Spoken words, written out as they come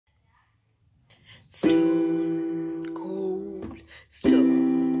Stone cold,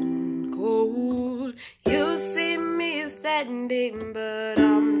 stone cold. You see me standing, but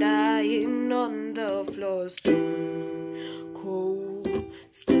I'm dying on the floor. Stone cold.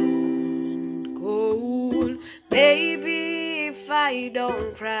 Baby, if I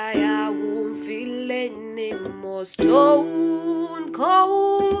don't cry, I won't feel anymore. Stone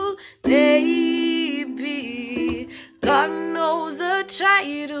cold, baby. God knows I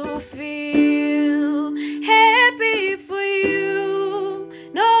try to feel happy for you.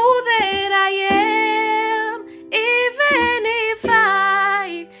 Know that I am, even if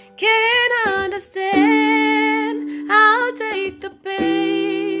I can't understand. I'll take the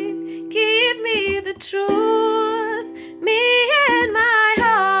pain, give me the truth. Me and my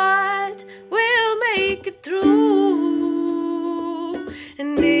heart will make it through.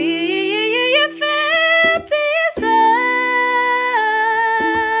 And if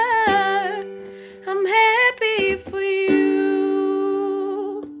I'm happy for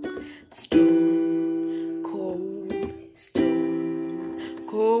you. Stone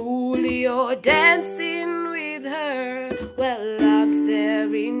cold, you're dancing with her while I'm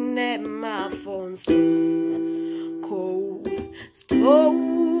staring at my phone. Stone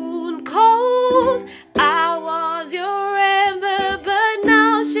cold, I was your amber, but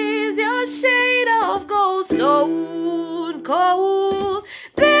now she's your shade of gold. Stone cold,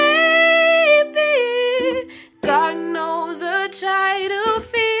 baby, God knows I try to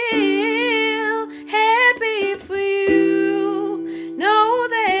feel happy for you. Know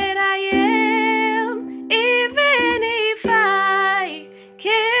that I am, even if I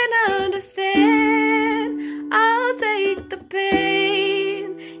can't understand. I'll take the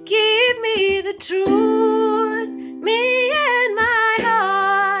pain, give me the truth.